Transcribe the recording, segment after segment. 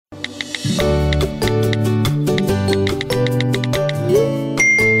And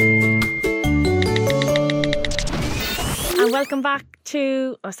welcome back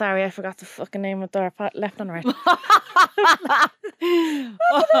to... Oh, sorry, I forgot the fucking name of the left and right. Where am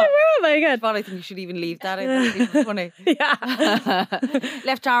I again? Well, I think you should even leave that. It's funny. Yeah.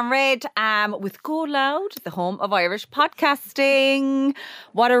 Left Arm Red with Go Loud, the home of Irish podcasting.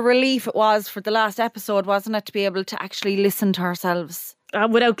 What a relief it was for the last episode, wasn't it, to be able to actually listen to ourselves.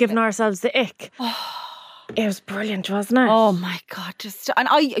 Without giving ourselves the ick. It was brilliant, wasn't it? Oh my God. And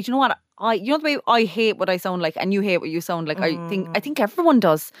you know what? You know the way I hate what I sound like and you hate what you sound like. I think everyone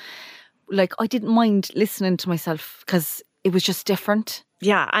does. Like, I didn't mind listening to myself because it was just different.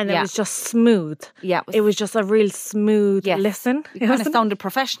 Yeah, and it was just smooth. Yeah. It was just a real smooth listen. We kind of sounded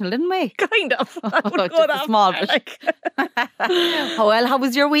professional, didn't we? Kind of. Just a small bit. How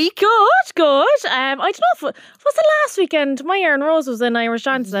was your week? Good. I don't know if was it last weekend? My Erin Rose was in Irish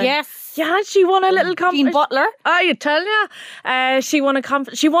dancing. Yes. Yeah, she won a little competition. Jean Butler. I tell you, she won a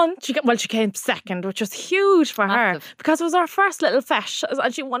she came second, which was huge for her because it was her first little fesh,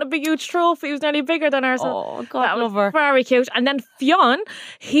 and she won a big huge trophy. It was nearly bigger than her. Oh, God, love her. Very cute. And then Fionn,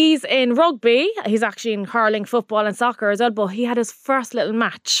 he's in rugby. He's actually in hurling, football, and soccer as well. But he had his first little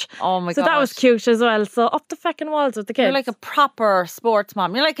match. Oh my God! So that was cute as well. So up the feckin' walls with the kids. You're like a proper sports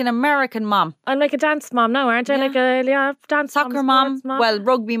mom. You're like an American mom. I'm like a dance mom now, aren't I? Like a dance soccer mom. Well,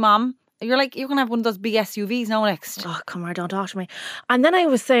 rugby mom. You're going to have one of those big SUVs now next. Oh, come on, don't talk to me. And then I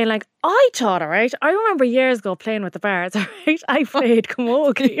was saying, like, I thought, all right, I remember years ago playing with the bars, all right? I played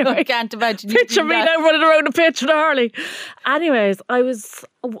camogie. I can't imagine. Picture me now running around the pitch with Harley. Anyways,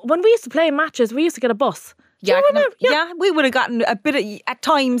 when we used to play matches, we used to get a bus. Yeah, we would have gotten a bit of, at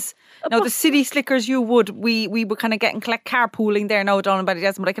times. Now, the city slickers, we were kind of getting carpooling there now down in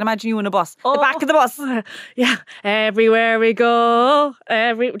Ballydesmond, but I can imagine you in a bus. The back of the bus. Yeah. Everywhere we go. Do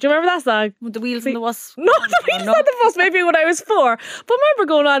you remember that song? With the wheels on the bus? No, the wheels on the bus, maybe when I was 4. But I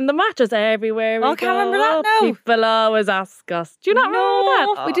remember going on the matches everywhere we go. I can't remember that now. People always ask us. Do you not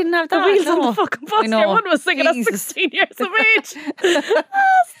remember that? We didn't have that. The wheels on the fucking bus. Your one was singing at 16 years of age.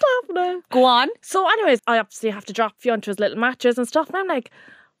 Stop now. Go on. So anyways, I obviously have to drop Fionn to his little matches and stuff. And I'm like,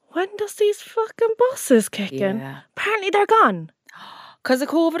 when does these fucking buses kick in? Yeah. Apparently they're gone. Because of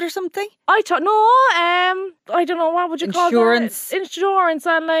COVID or something? I thought, no, I don't know, what would you call that? Insurance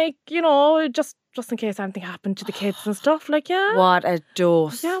and like, just in case anything happened to the kids and stuff, like, yeah. What a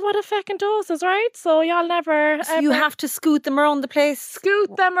dose. Yeah, what a fucking dose is, right? So y'all never... So you have to scoot them around the place?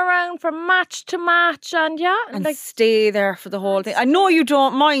 Scoot them around from match to match and And like, stay there for the whole thing. I know you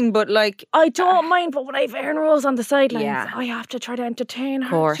don't mind, but like... I don't mind, but when I have Erin Rose on the sidelines, I have to try to entertain her.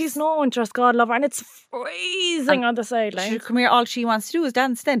 Of course. She's no interest, God love her, and it's freezing on the sidelines. Come here, all she wants to do is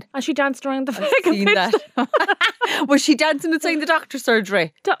dance then. And she danced around the fucking pitch. Was she dancing inside the doctor's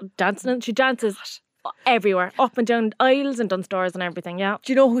surgery? She dances everywhere, up and down aisles and down stores and everything, yeah.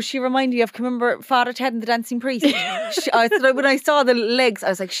 Do you know who she reminded me of? Can you remember Father Ted and the Dancing Priest? When I saw the legs, I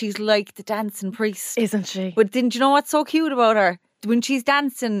was like, she's like the dancing priest. Isn't she? But didn't you know what's so cute about her? When she's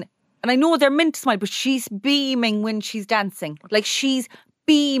dancing, and I know they're meant to smile, but she's beaming when she's dancing. Like, she's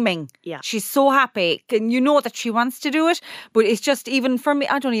beaming. Yeah. She's so happy. And you know that she wants to do it. But it's just, even for me,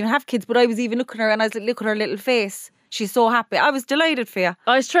 I don't even have kids, but I was even looking at her and I was like, look at her little face. She's so happy. I was delighted for you.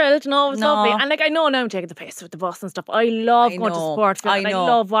 I was thrilled. No, it was lovely. And like, I know now I'm taking the piss with the bus and stuff. I love going to sports field. I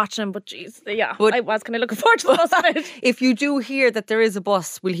love watching them. But jeez, yeah, I was kind of looking forward to the bus bit. If you do hear that there is a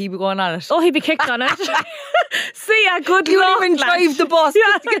bus, will he be going on it? Oh, he'd be kicked on it. See ya, good you luck. You even drive the bus.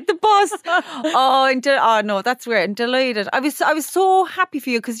 Yeah. To get the bus. Oh no, that's weird. I'm delighted. I was so happy for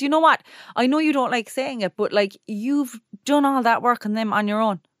you because you know what? I know you don't like saying it, but like, you've done all that work on them on your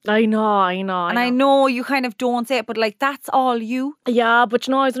own. I know. And I know you kind of don't say it, but like, that's all you. Yeah, but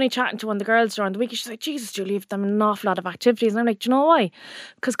I was only chatting to one of the girls during the week. She's like, Jesus, Julie, you've done an awful lot of activities. And I'm like, do you know why?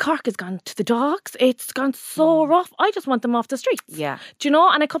 Because Cork has gone to the dogs. It's gone so rough. I just want them off the streets. Yeah. Do you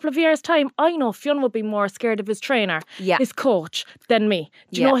know? And a couple of years' time, I know Fionn would be more scared of his trainer, his coach, than me.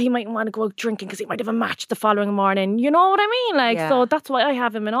 Do you know he mightn't want to go out drinking because he might have a match the following morning. You know what I mean? Like, so that's why I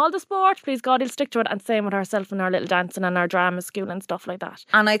have him in all the sport. Please God, he'll stick to it. And same with herself and her little dancing and her drama school and stuff like that.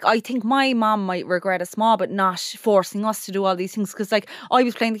 And like, I think my mum might regret it small, but not forcing us to do all these things, because like, I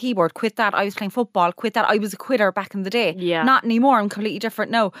was playing the keyboard, quit that. I was playing football, quit that. I was a quitter back in the day. Yeah. Not anymore. I'm completely different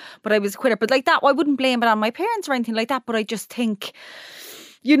now, but I was a quitter. But like that, I wouldn't blame it on my parents or anything like that, but I just think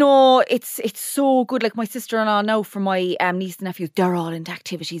you know, it's so good. Like my sister-in-law now for my niece and nephews, they're all into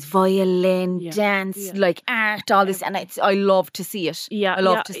activities, violin, dance, like art, all this. And I love to see it. Yeah, I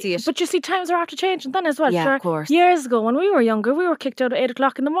love to see it. But you see, times are after changing then as well. Yeah, sure. of course. Years ago when we were younger, we were kicked out at 8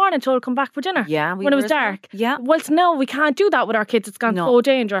 o'clock in the morning told to come back for dinner. Yeah. When it was dark. Yeah. Whilst now we can't do that with our kids. It's gone so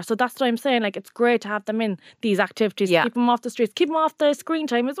dangerous. So that's what I'm saying. Like, it's great to have them in these activities. Yeah. Keep them off the streets. Keep them off the screen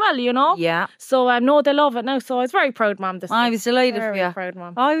time as well, you know? Yeah. So no, they love it now. So I was very proud, Mum. I was delighted for you. Very proud,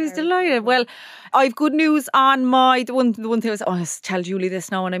 Mum. I was delighted. Well, I've good news on the one thing I was, I'll tell Julie this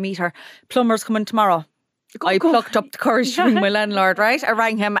now when I meet her. Plumber's coming tomorrow. I plucked up the courage to ring my landlord, right? I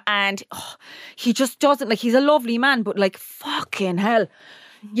rang him and he just doesn't, like, he's a lovely man, but like, fucking hell.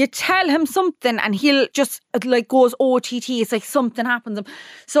 You tell him something and he'll just like goes OTT. It's like something happens.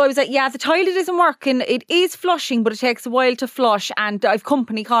 So I was like, yeah, the toilet isn't working. It is flushing, but it takes a while to flush. And I've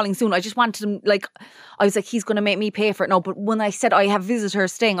company calling soon. I just wanted him, like, I was like, he's going to make me pay for it now. But when I said I have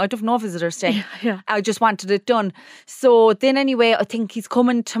visitors staying, I'd have no visitors staying. Yeah. I just wanted it done. So then anyway, I think he's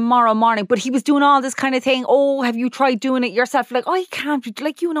coming tomorrow morning. But he was doing all this kind of thing. Oh, have you tried doing it yourself? Like, I can't.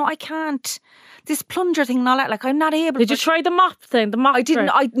 Like, you know, I can't. This plunger thing and all that, like, I'm not able. Did you try the mop thing? I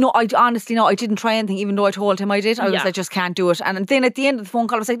didn't. I honestly no. I didn't try anything, even though I told him I did. I just can't do it. And then at the end of the phone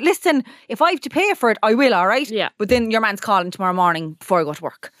call, I was like, listen, if I have to pay for it, I will. All right. Yeah. But then your man's calling tomorrow morning before I go to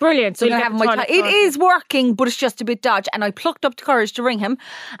work. Brilliant. So you're having it is working, but it's just a bit dodgy. And I plucked up the courage to ring him,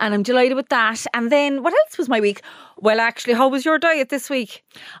 and I'm delighted with that. And then what else was my week? Well, actually, how was your diet this week?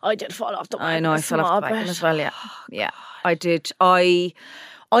 I did fall off the wagon. I know, I fell off the wagon as well. Yeah, yeah, I did.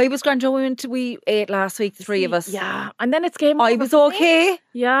 I was grand. We ate last week, the three of us. Yeah, and then it's game over. I was okay.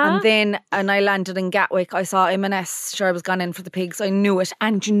 Yeah. And I landed in Gatwick. I saw M&S. Sure, I was gone in for the pigs. I knew it.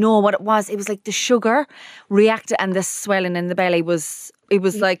 And you know what it was? It was like the sugar reacted and the swelling in the belly it was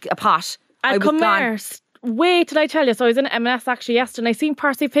like a pot. I was gone. Wait till I tell you. So I was in M&S actually yesterday and I seen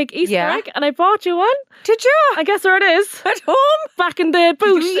Percy Pig Easter egg and I bought you one. Did you? I guess where it is. At home? Back in the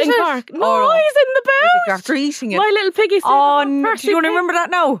boot in Cork. No, he's in the boot. After eating it. My little piggy. Oh, do you want to remember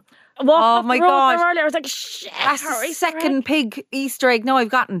that now? Oh my God. I was like, shit. That's the second pig Easter egg now I've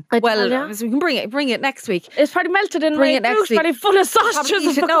gotten. Well, so we can bring it next week. It's probably melted in my boot, probably full of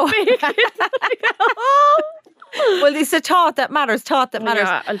sausages and bacon. Well, it's a thought that matters.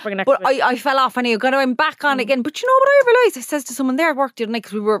 Yeah, I'll bring it next week. But I fell off anyway. I'm back on again. But you know what I realised? I says to someone there at work the other night,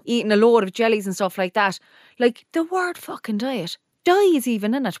 because we were eating a load of jellies and stuff like that. Like, the word fucking diet. Die is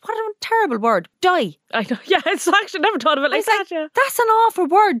even in it. What a terrible word. Die. I know. Yeah, it's actually never thought of it like that. Yeah. That's an awful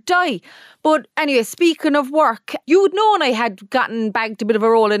word, die. But anyway, speaking of work, you would known I had gotten bagged a bit of a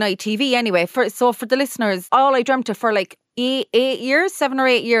role in ITV anyway. So for the listeners, all I dreamt of for like 7 or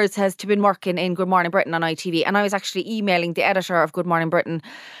 8 years has to been working in Good Morning Britain on ITV. And I was actually emailing the editor of Good Morning Britain,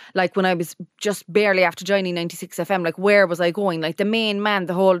 like when I was just barely after joining 96 FM, like where was I going? Like the main man,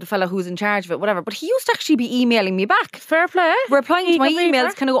 the fellow who's in charge of it, whatever. But he used to actually be emailing me back. Fair play. Replying to my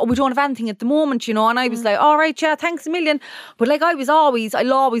emails, kind of go, we don't have anything at the moment, you know. And I was like, all right, yeah, thanks a million. But like I'll always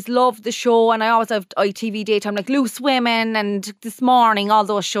love the show, and I always have ITV daytime, like Loose Women and This Morning, all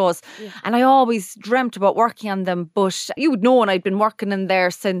those shows. Yeah. And I always dreamt about working on them. But you would know, and I'd been working in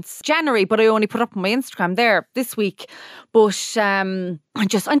there since January, but I only put up on my Instagram there this week. But I'm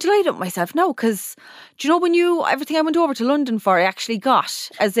delighted with myself now, because do you know everything I went over to London for I actually got,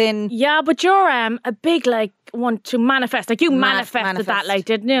 as in... Yeah, but you're a big like one to manifest, like you manifested that, like,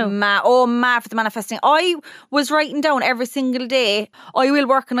 didn't you? Mad for the manifesting. I was writing down every single day, I will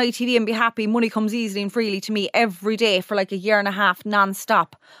work on ITV and be happy, money comes easily and freely to me every day for like a year and a half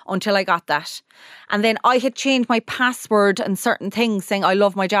non-stop until I got that. And then I had changed my password and certain things saying I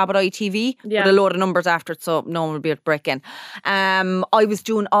love my job at ITV, with a load of numbers after it, so no one would be able to break in. I was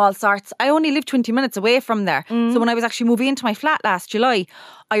doing all sorts. I only lived 20 minutes away from there. So when I was actually moving into my flat last July,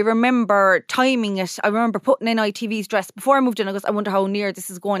 I remember timing it. I remember putting in ITV's dress before I moved in. I goes, I wonder how near this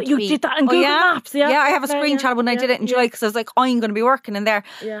is going to be. You did that on Google Maps, yeah? Yeah, I have a screenshot when I did it in July, because I was like, I'm going to be working in there.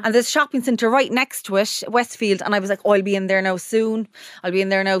 Yeah. And there's a shopping centre right next to it, Westfield, and I was like, I'll be in there now soon.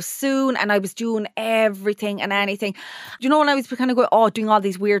 And I was doing everything and anything. Do you know, when I was kind of going, doing all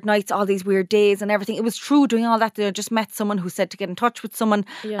these weird nights, all these weird days and everything, it was true doing all that. I just met someone who said to get in touch with someone,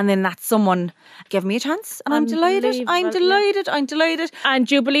 and then that someone gave me a chance, and I'm delighted. I'm delighted. And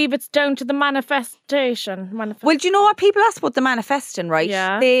you believe it's down to the manifestation? Well, do you know what? People ask about the manifesting, right?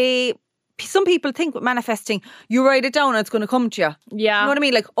 Yeah. Some people think with manifesting, you write it down and it's going to come to you. Yeah. You know what I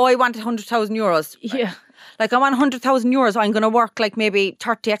mean? Like, I wanted €100,000. Yeah. Like, I want 100,000 euros. I'm going to work like maybe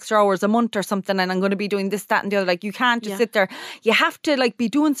 30 extra hours a month or something, and I'm going to be doing this, that and the other. Like, you can't just sit there. You have to like be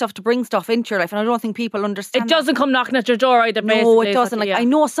doing stuff to bring stuff into your life. And I don't think people understand it doesn't come knocking at your door either. No, it doesn't. Like, I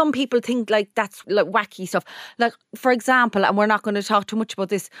know some people think like that's like wacky stuff. Like, for example, and we're not going to talk too much about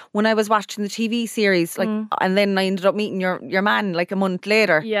this, when I was watching the TV series, like, and then I ended up meeting your man like a month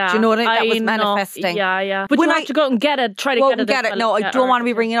later. Yeah. Do you know what I mean? That was manifesting. Yeah. But when you have to go out and get it, try to get it. No, I don't want to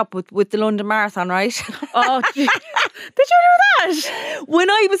be bringing it up with the London Marathon, right? Oh, did you do that? When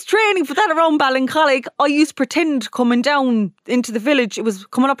I was training for that around Ballincollig, I used to pretend coming down into the village. It was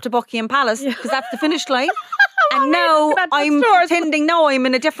coming up to Buckingham Palace because that's the finish line. And now I'm pretending now I'm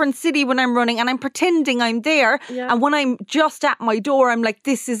in a different city when I'm running, and I'm pretending I'm there. Yeah. And when I'm just at my door, I'm like,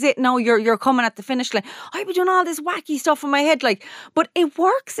 this is it. Now you're coming at the finish line. I've been doing all this wacky stuff in my head, like, but it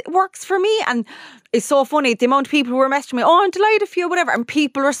works. It works for me. And it's so funny, the amount of people who are messaging me, oh, I'm delighted for you, whatever. And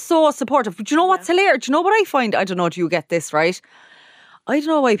people are so supportive. But you know what's hilarious? Do you know what I find? I don't know, do you get this, right? I don't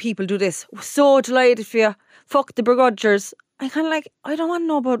know why people do this. So delighted for you. Fuck the begrudgers. I kind of like, I don't want to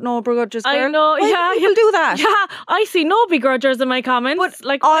know about no begrudgers, girl. I know, why do people do that? Yeah, I see no begrudgers in my comments. But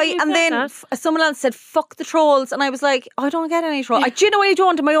like, and then someone else said, fuck the trolls. And I was like, I don't get any trolls. I genuinely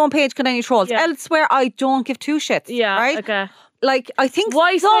don't on my own page get any trolls. Yeah. Elsewhere, I don't give two shits. Yeah, right? Okay. Like, I think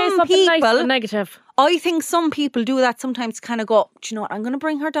why some say something people, nice and negative? I think some people do that sometimes, kind of go, do you know what, I'm going to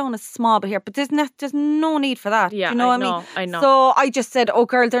bring her down a small bit here, but there's no need for that. Yeah, do you know what I mean? I know. So I just said, oh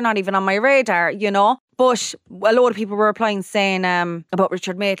girl, they're not even on my radar, you know. But a lot of people were replying saying about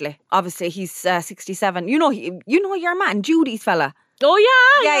Richard Madeley. Obviously, he's 67. You know your man, Judy's fella. Oh,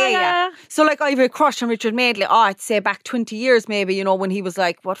 yeah. So, like, I have a crush on Richard Madeley. Oh, I'd say back 20 years maybe, you know, when he was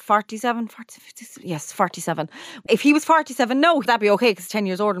like, what, 47? 50, yes, 47. If he was 47 now, that'd be okay because he's 10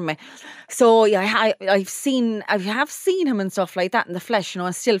 years older than me. So, yeah, I have seen him and stuff like that in the flesh, you know,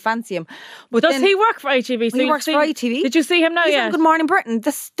 I still fancy him. But does he work for ITV? So he works for ITV. Did you see him now? He's on Good Morning Britain.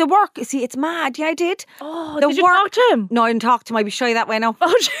 The work, you see, it's mad. Yeah, I did. Oh, did you talk to him? No, I didn't talk to him. I'd be shy that way now.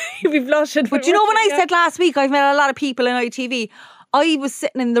 Oh, you'd be blushing. But you know, when I said last week, I've met a lot of people in ITV. I was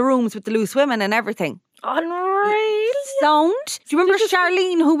sitting in the rooms with the loose women and everything. Unreal. Sound. Do you remember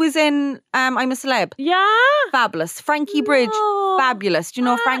Charlene, who was in I'm a Celeb? Yeah. Fabulous. Frankie Bridge. Fabulous. Do you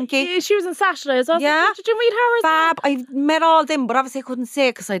know Frankie? She was in Saturdays. Yeah. Did you meet her? Fab. I met all them, but obviously I couldn't say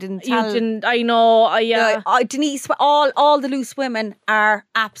it because I didn't tell. You didn't. I know. Denise, all the loose women are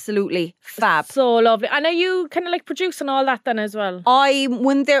absolutely fab. So lovely. And are you kind of like producing all that then as well?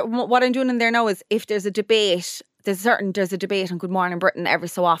 What I'm doing in there now is if there's a debate. There's a debate on Good Morning Britain every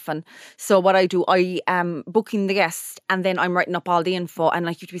so often. So what I do, I am booking the guest and then I'm writing up all the info, and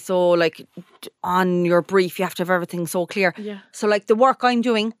like you have to be so like on your brief, you have to have everything so clear. Yeah. So like the work I'm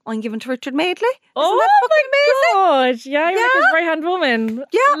doing, I'm giving to Richard Madeley. Oh my God. Yeah, you're like his right hand woman.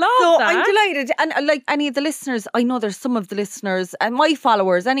 Yeah. Love so that. I'm delighted. And like any of the listeners, I know there's some of the listeners and my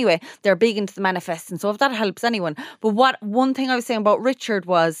followers anyway, they're big into the manifesting. So if that helps anyone. But one thing I was saying about Richard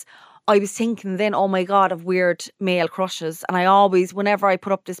was, I was thinking then, oh my God, of weird male crushes. And I always, whenever I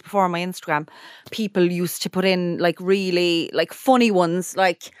put up this before on my Instagram, people used to put in like really like funny ones.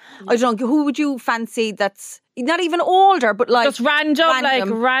 Like, I don't know, who would you fancy that's not even older, but like... Just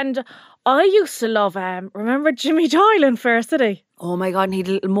random. I used to love, remember Jimmy Doyle in Fair City? Oh my God, and he had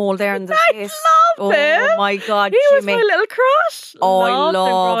a little mole there in the face. I loved him. Oh my God, He Jimmy. was my little crush.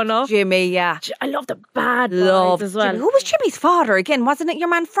 I love Jimmy, yeah. I love the bad boys as well. Jimmy. Who was Jimmy's father again? Wasn't it your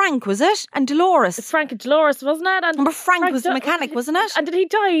man Frank, was it? And Dolores. It's Frank and Dolores, wasn't it? And remember Frank was the mechanic, wasn't it? And did he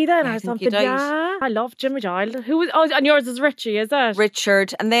die then or something? He died. Yeah. I love Jimmy Doyle. And yours is Richie, is it?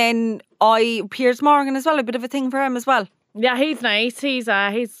 Richard. And then Piers Morgan as well, a bit of a thing for him as well. Yeah, he's nice. He's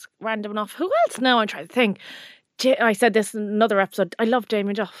random enough. Who else now? I'm trying to think. I said this in another episode. I loved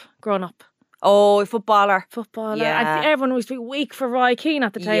Damien Duff growing up. Oh, a footballer. Yeah. And everyone used to be weak for Roy Keane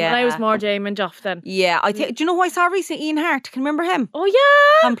at the time. And I was more Damien Duff then. Yeah. Do you know who I saw recently? Ian Hart. Can you remember him? Oh,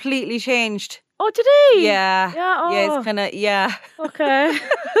 yeah. Completely changed. Oh, did he? Yeah. Yeah. Oh. Yeah, it's kind of, yeah. Okay.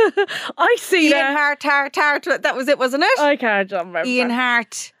 I see Ian Hart. That was it, wasn't it? I can't remember. Ian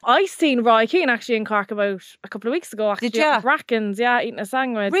Hart. I seen Roy Keane actually in Cork about a couple of weeks ago. Actually, did you? Brackens, yeah, eating a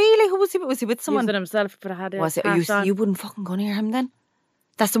sandwich. Really? Who was he? Was he with someone? He was with himself, but I had it. Was it? You wouldn't fucking go near him then?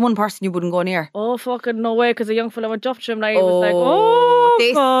 That's the one person you wouldn't go near. Oh, fucking no way, because a young fella went up to him and I was like, oh,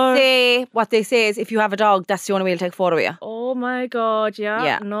 God. What they say is if you have a dog, that's the only way to take a photo of you. Oh my God, yeah.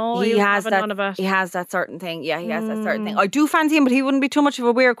 Yeah. No, he has that. None of it. He has that certain thing. Yeah, he has that certain thing. I do fancy him, but he wouldn't be too much of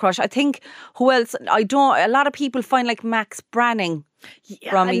a weird crush. I think a lot of people find like Max Branning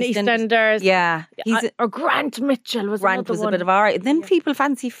from and EastEnders. EastEnders. Yeah. Or Grant Mitchell was Grant another was one. a bit of alright. Then people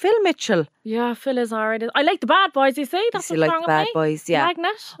fancy Phil Mitchell. Yeah, Phil is alright. I like the Bad Boys, you see? That's You what's like wrong the Bad with me. Boys, yeah.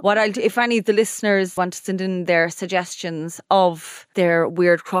 Magnet. If any of the listeners want to send in their suggestions of their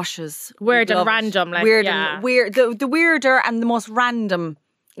weird crushes. Weird and random. And weird. The weirder and the most random,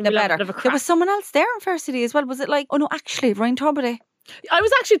 the better. There was someone else there in Fair City as well. Was it actually, Ryan Tubridy. I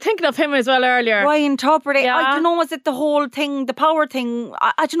was actually thinking of him as well earlier. Ryan Tubridy. Yeah. I don't know, was it the whole thing, the power thing?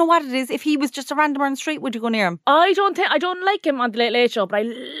 I don't know what it is. If he was just a randomer on the street, would you go near him? I don't like him on the Late Late Show, but I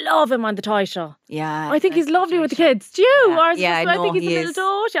love him on the Toy Show. Yeah. I think he's lovely with the kids. Do you? Yeah. I think he's a little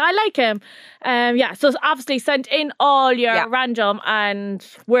dote. I like him. So obviously send in all your random and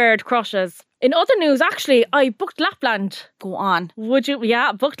weird crushes. In other news, actually, I booked Lapland. Go on. Would you?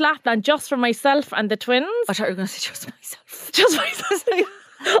 Yeah, booked Lapland just for myself and the twins. I thought you were going to say just myself. Just myself.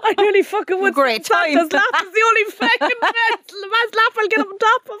 I nearly fucking would. Great time. Santa's lap is the only fucking man's lap I'll get on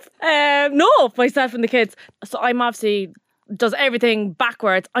top of. No, myself and the kids. So I'm obviously does everything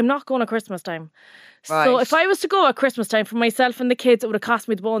backwards. I'm not going at Christmas time. Right. So if I was to go at Christmas time for myself and the kids, it would have cost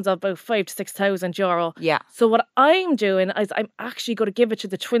me the bones of about 5,000 to 6,000 euro. Yeah. So what I'm doing is I'm actually going to give it to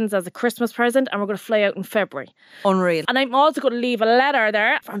the twins as a Christmas present, and we're going to fly out in February. Unreal. And I'm also going to leave a letter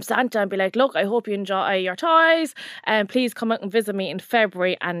there from Santa and be like, look, I hope you enjoy your toys, and please come out and visit me in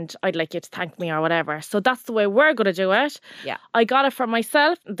February, and I'd like you to thank me or whatever. So that's the way we're going to do it. Yeah. I got it for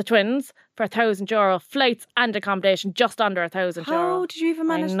myself, the twins, for 1,000 euro, flights and accommodation, just under 1,000 euro. How did you even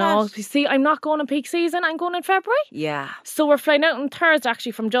manage that? You see, I'm not going in peak season, I'm going in February. Yeah. So we're flying out on Thursday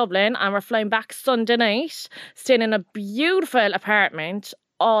actually from Dublin, and we're flying back Sunday night, staying in a beautiful apartment,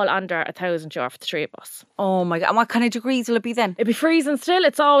 all under 1,000 euro for the three of us. Oh my God. And what kind of degrees will it be then? It'll be freezing still.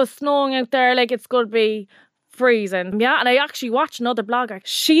 It's always snowing out there, like it's going to be freezing. Yeah, and I actually watched another blogger.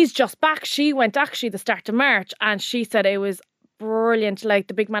 She's just back. She went actually the start of March, and she said it was brilliant. Like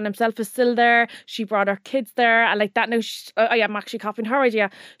the big man himself is still there. She brought her kids there, and like that now I am actually copying her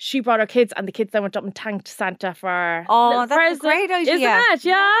idea. She brought her kids, and the kids then went up and thanked Santa for that's a great idea, isn't it?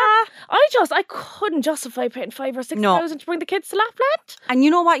 Yeah. I couldn't justify paying 5,000 or 6,000 to bring the kids to Lapland. And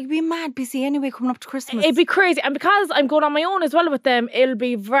you know what, you'd be mad busy anyway coming up to Christmas. It'd be crazy, and because I'm going on my own as well with them, it'll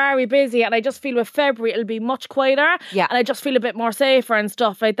be very busy, and I just feel with February it'll be much quieter. Yeah. And I just feel a bit more safer and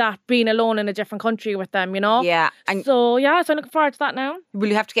stuff like that, being alone in a different country with them, you know. Yeah. And so I'm looking forward to that now. Will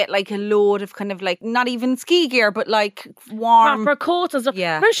you have to get like a load of kind of like, not even ski gear, but like warm proper coats and stuff?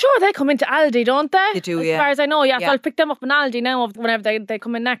 Yeah. But I'm sure they come into Aldi, don't they? They do, as far as I know, So I'll pick them up in Aldi now whenever they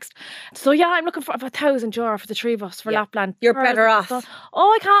come in next. So I'm looking for about 1,000 euro for the three of us for Lapland. You're better off. Oh,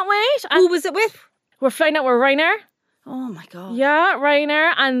 I can't wait. Who was it with? We're flying out with Ryanair. Oh my God. Yeah,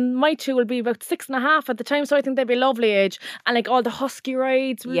 Ryanair, and my two will be about 6.5 at the time, so I think they'd be a lovely age. And like all the husky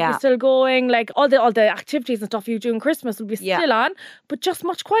rides will be still going, like all the activities and stuff you do in Christmas will be still on, but just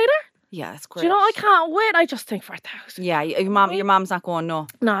much quieter. Yeah, it's great. Do you know, I can't wait. I just think for 1,000. Yeah, your mom's not going, no.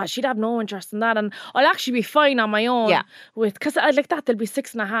 Nah, she'd have no interest in that, and I'll actually be fine on my own. Yeah. Because I like that, there'll be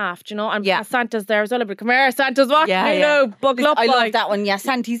 6.5, do you know? And Santa's there as well. I'll be, come here, Santa's watching me now, buckle up. I love that one. Yeah,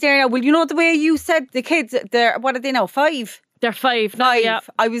 Santa's there now. Well, you know the way you said the kids, what are they now, 5? They're 5. 5. Yeah.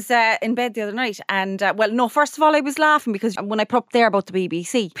 I was in bed the other night, and first of all, I was laughing because when I put up there about the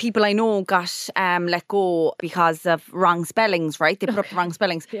BBC, people I know got let go because of wrong spellings, right? They put up the wrong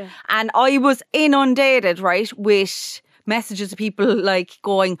spellings. Yeah. And I was inundated, right, with messages of people like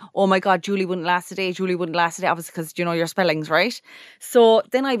going, oh my God, Julie wouldn't last a day, obviously because you know your spellings, right? So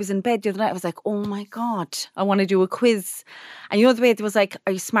then I was in bed the other night, I was like, oh my God, I want to do a quiz. And you know the way it was like,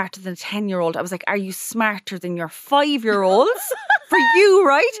 are you smarter than a 10-year-old? I was like, are you smarter than your 5-year-olds? For you,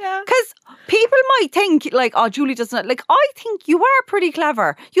 right? Because people might think like, oh, Julie doesn't, like, I think you are pretty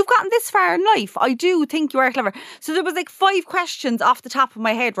clever. You've gotten this far in life. I do think you are clever. So there was like 5 questions off the top of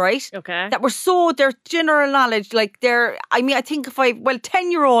my head, right? Okay. That were their general knowledge, like I think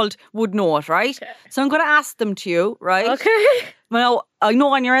 10-year-old would know it, right? Okay. So I'm going to ask them to you, right? Okay. Well, I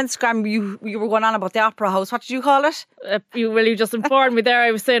know on your Instagram you were going on about the Opera House. What did you call it? You just informed me there.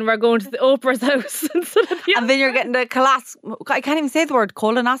 I was saying we're going to the Oprah's house instead of the And then you're getting the I can't even say the word,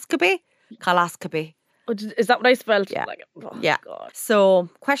 colonoscopy? Coloscopy. Oh, is that what I spelled? Yeah. Yeah. God. So,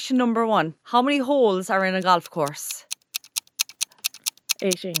 question number 1. How many holes are in a golf course?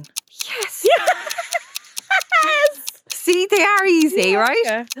 18. Yes. Yes. See, they are easy, right?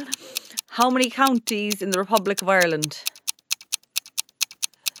 Okay. How many counties in the Republic of Ireland?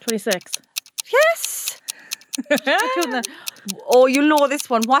 26. Yes. Oh, you'll know this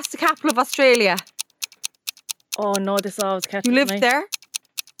one. What's the capital of Australia? Oh no, this always catches me. You lived me. there?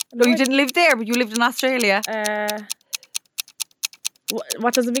 No, you didn't live there, but you lived in Australia.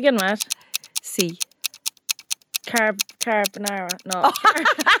 What does it begin with? C. Carbonara. No.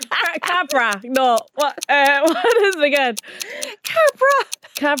 Cabra. No. What is it again?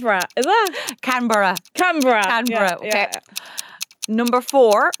 Cabra. Is that? Canberra. Yeah, Okay. yeah. Number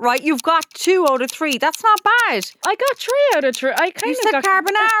 4, right? You've got 2 out of 3. That's not bad. I got 3 out of 3. You said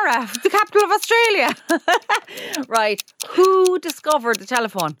Carbonara, the capital of Australia. Right. Who discovered the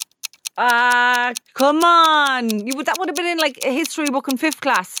telephone? Come on. That would have been in like a history book in 5th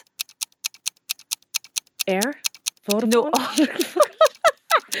class. Air? Vodafone? No.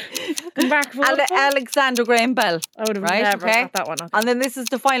 Come back, Vodafone? Alexander Graham Bell. I would have never got that one. Okay. And then this is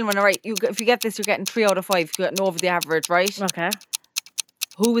the final one. All right. If you get this, you're getting 3 out of 5. You're getting over the average, right? Okay.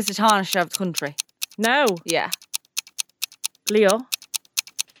 Who was the Taoiseach of the country? No. Yeah. Leo.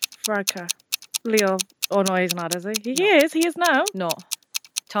 Varadkar. Leo. Oh no, he's not, is he? He is. He is now. No.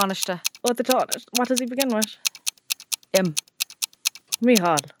 Taoiseach. What does he begin with? M.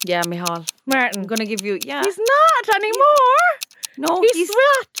 Micheál. Yeah, Micheál. Martin. I'm going to give you... Yeah. He's not anymore. No, he's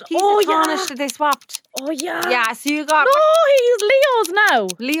swapped. He's the Taoiseach they swapped. Oh, yeah. Yeah, so you got... No, he's Leo's now.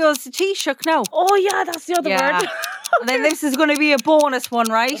 Leo's the Taoiseach now. Oh, yeah, that's the other word. And then this is going to be a bonus one,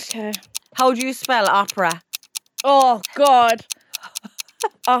 right? Okay. How do you spell opera? Oh, God.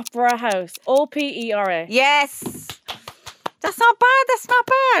 Opera House. Opera. Yes. That's not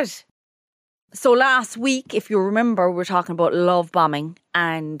bad. So last week, if you remember, we were talking about love bombing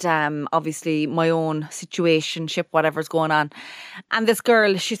and obviously my own situationship, whatever's going on. And this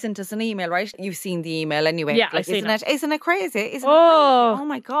girl, she sent us an email, right? You've seen the email anyway. Yeah, I've seen it. Isn't it crazy? Oh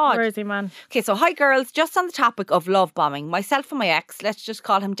my God. Crazy, man. Okay, so hi girls, just on the topic of love bombing, myself and my ex, let's just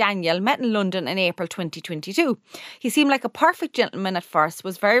call him Daniel, met in London in April 2022. He seemed like a perfect gentleman at first,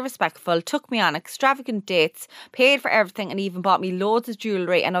 was very respectful, took me on extravagant dates, paid for everything and even bought me loads of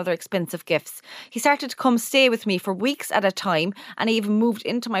jewellery and other expensive gifts. He started to come stay with me for weeks at a time and even moved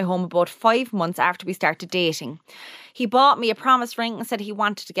into my home about 5 months after we started dating. He bought me a promise ring and said he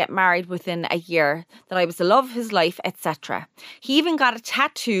wanted to get married within a year, that I was the love of his life, etc. He even got a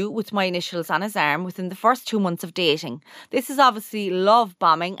tattoo with my initials on his arm within the first 2 months of dating. This is obviously love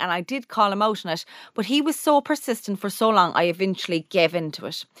bombing and I did call him out on it, but he was so persistent for so long I eventually gave into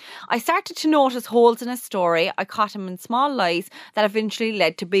it. I started to notice holes in his story. I caught him in small lies that eventually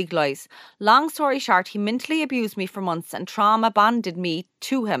led to big lies. Long story short, he mentally abused me for months and trauma bonded me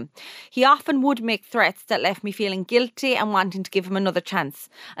to him. He often would make threats that left me feeling guilty and wanting to give him another chance.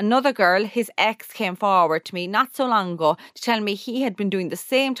 Another girl, his ex, came forward to me not so long ago to tell me he had been doing the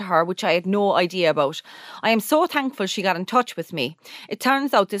same to her, which I had no idea about. I am so thankful she got in touch with me. It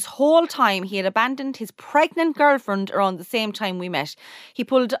turns out this whole time he had abandoned his pregnant girlfriend around the same time we met. He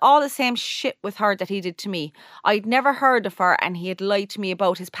pulled all the same shit with her that he did to me. I'd never heard of her and he had lied to me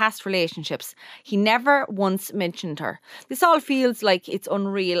about his past relationships. He never once mentioned her. This all feels like it's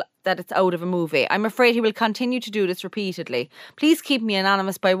unreal, that it's out of a movie. I'm afraid he will continue to do this repeatedly. Please keep me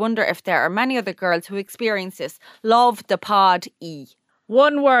anonymous, but I wonder if there are many other girls who experience this. Love the pod, E.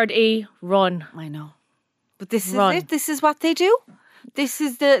 One word, E. Run. I know. But this is it. This is what they do. This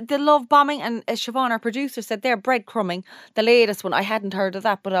is the love bombing. And as Siobhan, our producer, said, they're breadcrumbing. The latest one, I hadn't heard of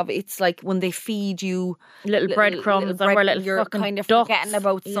that, but it's like when they feed you little breadcrumbs, you're fucking kind of ducks. forgetting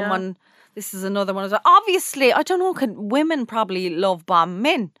about someone. This is another one. Obviously, I don't know, women probably love bomb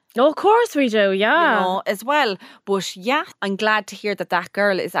men. Oh, of course we do, yeah. You know, as well. But yeah, I'm glad to hear that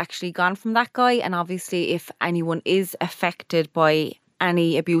girl is actually gone from that guy. And obviously, if anyone is affected by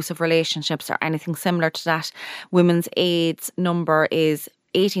any abusive relationships or anything similar to that, Women's AIDS number is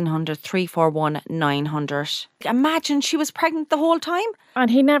 1800 341 900. Imagine she was pregnant the whole time.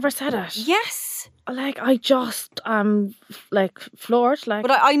 And he never said it. Yes. Like, I just, floored, like.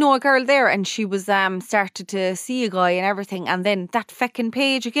 But I know a girl there and she was, started to see a guy and everything. And then that feckin'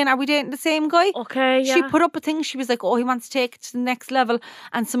 page again, are we dating the same guy? Okay, yeah. She put up a thing, she was like, oh, he wants to take it to the next level.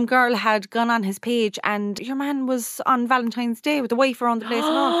 And some girl had gone on his page and your man was on Valentine's Day with the wife around the place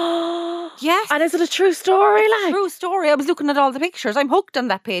and all. Yes. And is it a true story, like? True story. I was looking at all the pictures. I'm hooked on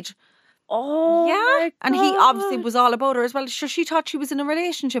that page. Oh, yeah. And he obviously was all about her as well. Sure, she thought she was in a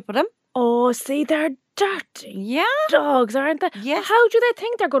relationship with him. Oh, see, they're dirty. Yeah. Dogs, aren't they? Yes. How do they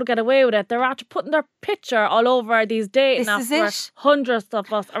think they're going to get away with it? They're after putting their picture all over these dating apps where hundreds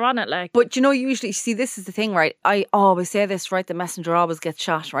of us are on it, like. But you know, usually, see, this is the thing, right? I always say this, right? The messenger always gets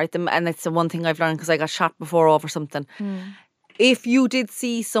shot, right? And it's the one thing I've learned because I got shot before over something. If you did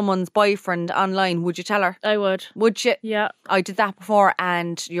see someone's boyfriend online, would you tell her? I would. Would you? Yeah. I did that before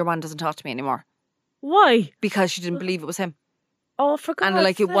and your man doesn't talk to me anymore. Why? Because she didn't believe it was him. Oh, for God's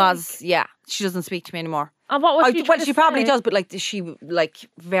sake. It was, yeah. She doesn't speak to me anymore. And what was she well, she probably does, but she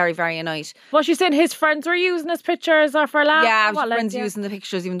very, very annoyed. Was she saying his friends were using his pictures or for laughs? Yeah, his friends using the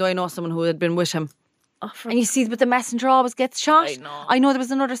pictures, even though I know someone who had been with him. And you see, but the messenger always gets shot. I know there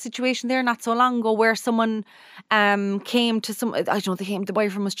was another situation there not so long ago where someone came to I don't know, the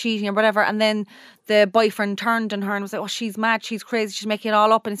boyfriend was cheating or whatever, and then the boyfriend turned on her and was like, oh, she's mad, she's crazy, she's making it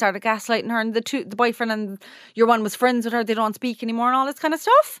all up, and he started gaslighting her, and the boyfriend and your one was friends with her, they don't speak anymore and all this kind of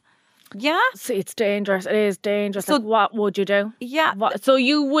stuff. Yeah. See, it's dangerous. It is dangerous. So, like, what would you do? Yeah. So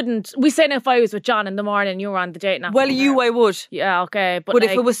you wouldn't... We say if I was with John in the morning, you were on the date now. Well, I would. Yeah, okay. But like,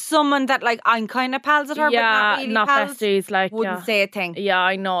 if it was someone that, like, I'm kind of pals with her, but not really pals, besties, like, wouldn't say a thing. Yeah,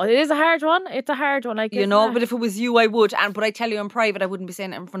 I know. It is a hard one. It's a hard one. Like, but if it was you, I would. But I tell you in private, I wouldn't be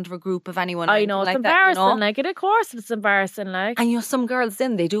saying it in front of a group of anyone. I know. It's like embarrassing. That, like, of course it's embarrassing. Like. And, some girls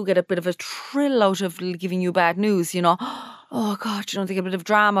then, they do get a bit of a thrill out of giving you bad news, Oh, God, they get a bit of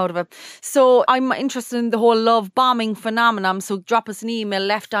drama out of it. So I'm interested in the whole love bombing phenomenon. So drop us an email,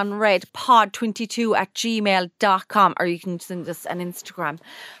 leftonred22@gmail.com, or you can send us an Instagram.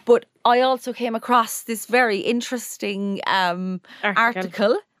 But I also came across this very interesting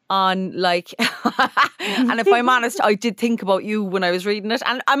article on, like, and if I'm honest, I did think about you when I was reading it,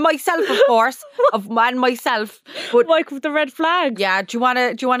 and myself, of course, but like with the red flags. Yeah, do you want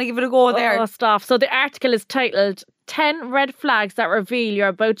to give it a go there? Oh, stop. So the article is titled 10 red flags that reveal you're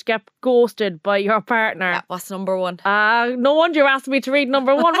about to get ghosted by your partner. Yeah, what's number one? No wonder you're asking me to read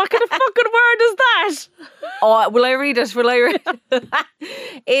number one. What kind of fucking word is that? Oh, will I read it?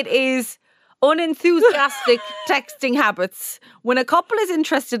 It is unenthusiastic texting habits. When a couple is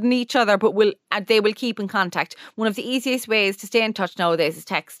interested in each other but they will keep in contact, one of the easiest ways to stay in touch nowadays is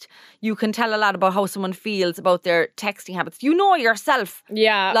text. You can tell a lot about how someone feels about their texting habits. You know yourself.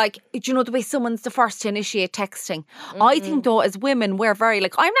 Yeah. Like, the way someone's the first to initiate texting. Mm-hmm. I think, though, as women, we're very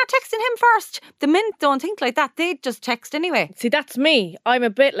like, I'm not texting him first. The men don't think like that. They just text anyway. See, that's me. I'm a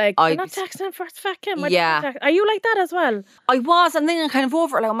bit like, I'm not texting him first. Fuck him. Yeah. Are you like that as well? I was, and then I'm kind of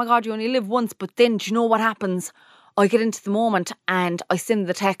over it. Like, oh my God, you only live once. But then, do you know what happens? I get into the moment and I send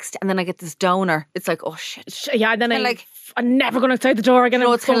the text, and then I get this downer. It's like, oh shit. Yeah, and then I'm never going outside the door again.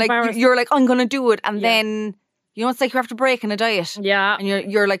 It's kind of like, you're like, I'm going to do it. And then, it's like you're after breaking a diet. Yeah. And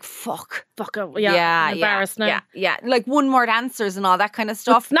you're like, fuck. Fuck it. Yeah. Embarrassed now. Yeah. Like one word answers and all that kind of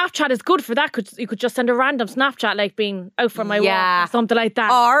stuff. But Snapchat is good for that. You could just send a random Snapchat, like being out for my walk or something like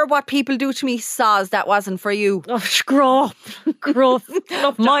that. Or what people do to me, Soz, that wasn't for you. Oh, grow up.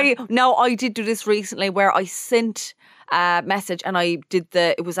 Now, I did do this recently where I sent a message and I did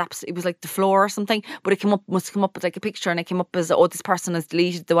it was like the floor or something, but it must come up with like a picture, and it came up as, this person has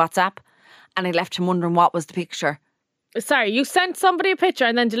deleted the WhatsApp, and I left him wondering what was the picture. Sorry, you sent somebody a picture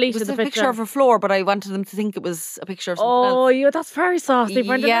and then deleted the picture. It was a picture of a floor, but I wanted them to think it was a picture of something else. Oh, yeah, that's very saucy,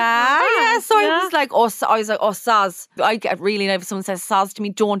 Brenda. Yeah. So I was like, Soz. I get really nervous if someone says Soz to me.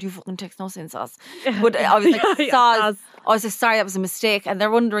 Don't you fucking text no saying Soz. But I was like, Soz. I was like, sorry, that was a mistake. And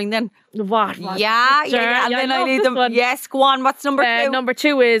they're wondering then. What? Yeah. And then I need them. One. Yes, go on. What's number 2? Number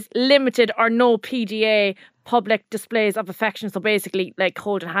 2 is limited or no PDA. Public displays of affection. So basically, like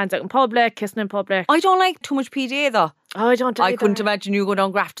holding hands out in public, kissing in public. I don't like too much PDA though. Oh, I don't. I couldn't imagine you go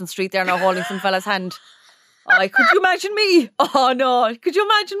down Grafton Street there now holding some fella's hand. Could you imagine me? Oh no! Could you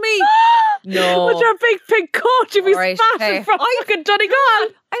imagine me? No. With your big pink coat, you'd be smashing from fucking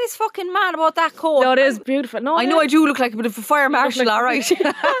Donegal. I was fucking mad about that coat. No, it is beautiful. No, I know I do look like a bit of a fire marshal, all right.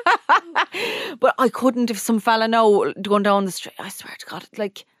 But I couldn't if some fella now going down the street. I swear to God,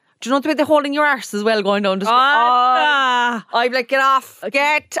 like. Do you know the way they're holding your arse as well going down the street? Nah. I'm like, get off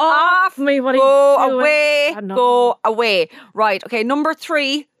off me. What are you doing? Go away. Right, okay, number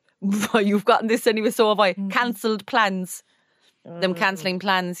 3. You've gotten this anyway, so have I. Cancelled plans. Them cancelling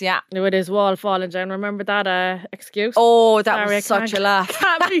plans, yeah. No, it is wall falling down. Remember that excuse? Oh, that was such a laugh.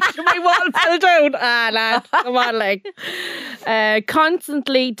 Can't be my wall fell down. Lad, come on, like.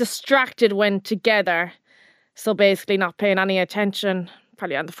 Constantly distracted when together. So basically not paying any attention.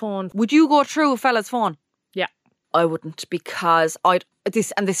 Probably on the phone. Would you go through a fella's phone? Yeah. I wouldn't, because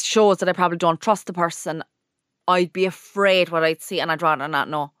this shows that I probably don't trust the person. I'd be afraid what I'd see, and I'd rather not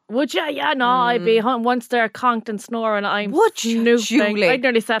know. Would you? Yeah, no, I'd be, once they're conked and snoring, I'm snooping. Julie? I'd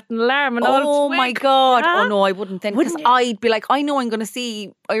nearly set an alarm and all. Oh my God. Yeah. Oh no, I wouldn't then, because I'd be like, I know I'm going to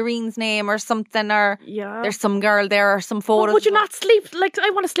see Irene's name or something, or there's some girl there or some photos. But would you not sleep? Like, I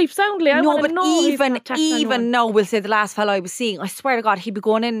want to sleep soundly. No, but even now, we'll say the last fella I was seeing, I swear to God, he'd be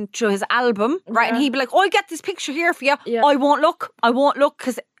going in through his album, right? And he'd be like, oh, I get this picture here for you. Yeah. I won't look,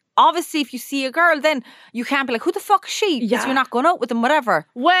 because obviously, if you see a girl, then you can't be like, who the fuck is she? Because you're not going out with them, whatever.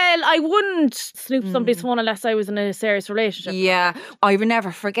 Well, I wouldn't snoop somebody's phone unless I was in a serious relationship. Yeah. I would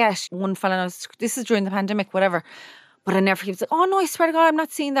never forget one fella, this is during the pandemic, whatever, but he was like, oh no, I swear to God, I'm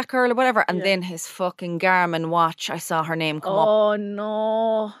not seeing that girl or whatever. And then his fucking Garmin watch, I saw her name come up. Oh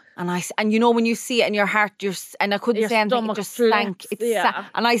no. And you know when you see it in your heart, and I couldn't say anything, it just sank.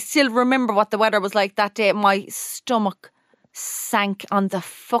 And I still remember what the weather was like that day. My stomach sank on the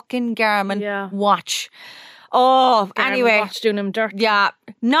fucking Garmin watch. Oh, Garmin anyway. Watch doing him dirt. Yeah.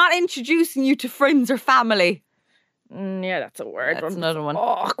 Not introducing you to friends or family. Yeah, that's a word. That's another one.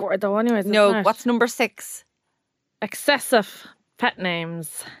 Awkward though, anyways. No, what's number 6? Excessive pet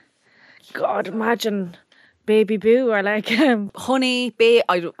names. God, imagine Baby Boo or like Honey, babe.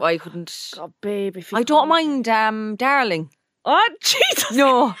 I couldn't. God, baby. I don't mind darling. Oh, Jesus.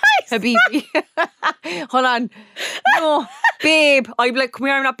 No, Habibi. Hold on. No, babe. I'd be like, come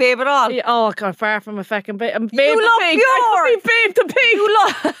here, I'm not babe at all. Oh, God, far from a fucking babe. I'm babe you the love pig. pure. Babe the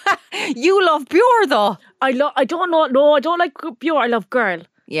pig. You love pure though. I don't know. No, I don't like pure. I love girl.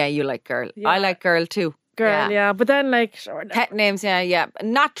 Yeah, you like girl. Yeah. I like girl too. Girl, yeah. But then like... Sure, pet names, yeah.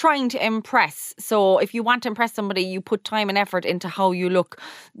 Not trying to impress. So if you want to impress somebody, you put time and effort into how you look.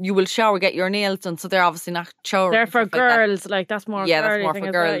 You will shower, get your nails done. So they're obviously not showering. They're for girls. Like that's more that's more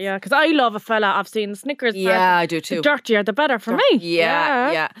for girls. Yeah, because I love a fella. I've seen Snickers. Yeah, I do too. The dirtier, the better for me.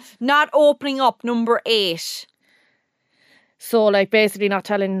 Yeah. Not opening up, number 8. So like basically not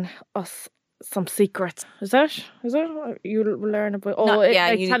telling us some secrets. Is that? You learn about...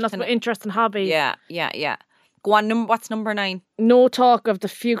 telling us about interests and hobbies. Yeah. Go on, what's number 9? No talk of the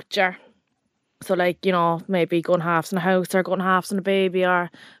future. So like, you know, maybe going halves in a house or going halves in a baby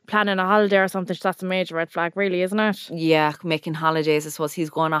or planning a holiday or something. That's a major red flag really, isn't it? Yeah, making holidays. I suppose he's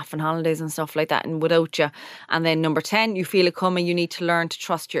going off on holidays and stuff like that and without you. And then number 10, you feel it coming. You need to learn to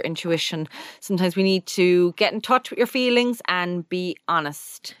trust your intuition. Sometimes we need to get in touch with your feelings and be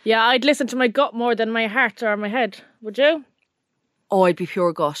honest. Yeah, I'd listen to my gut more than my heart or my head. Would you? Oh, I'd be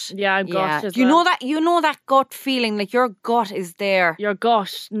pure gut. Yeah, I'm gut as you well. know that gut feeling, like your gut is there. Your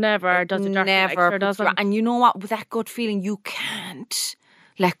gut never does it. Never doesn't. And you know what? With that gut feeling, you can't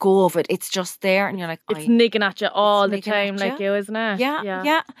let go of it. It's just there, and you're like, it's nigging at you all the time, like you, isn't it?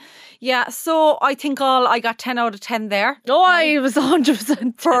 Yeah. So I think I got 10 out of 10 there. Oh, I was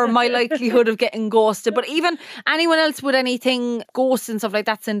 100% for my likelihood of getting ghosted. But even anyone else with anything ghosting and stuff like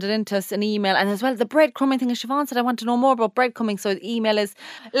that, send it into us an email. And as well, the breadcrumbing thing, as Siobhan said, I want to know more about breadcrumbing. So the email is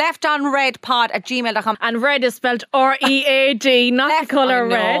leftonredpod@gmail.com. And red is spelled READ, not the colour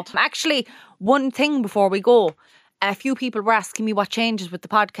red. Actually, one thing before we go. A few people were asking me what changes with the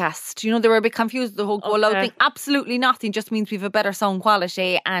podcast. You know, they were a bit confused with the whole Go Loud thing. Absolutely nothing. Just means we have a better sound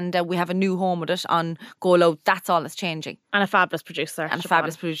quality and we have a new home with it on Go Loud. That's all that's changing. And a fabulous producer.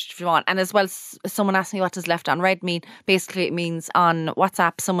 If you want. And as well, someone asked me what does left on red mean. Basically, it means on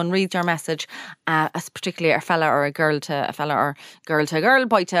WhatsApp, someone reads your message, as particularly a fella or a girl to a fella or girl to a girl,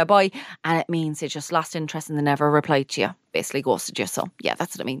 boy to a boy. And it means they just lost interest and they never replied to you. Basically ghosted you. So, yeah,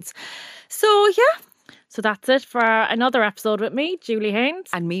 that's what it means. So, yeah. So that's it for another episode with me, Julie Haynes.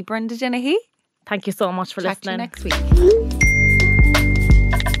 And me, Brenda Dennehy. Thank you so much for listening. Catch you next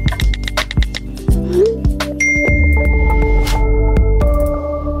week.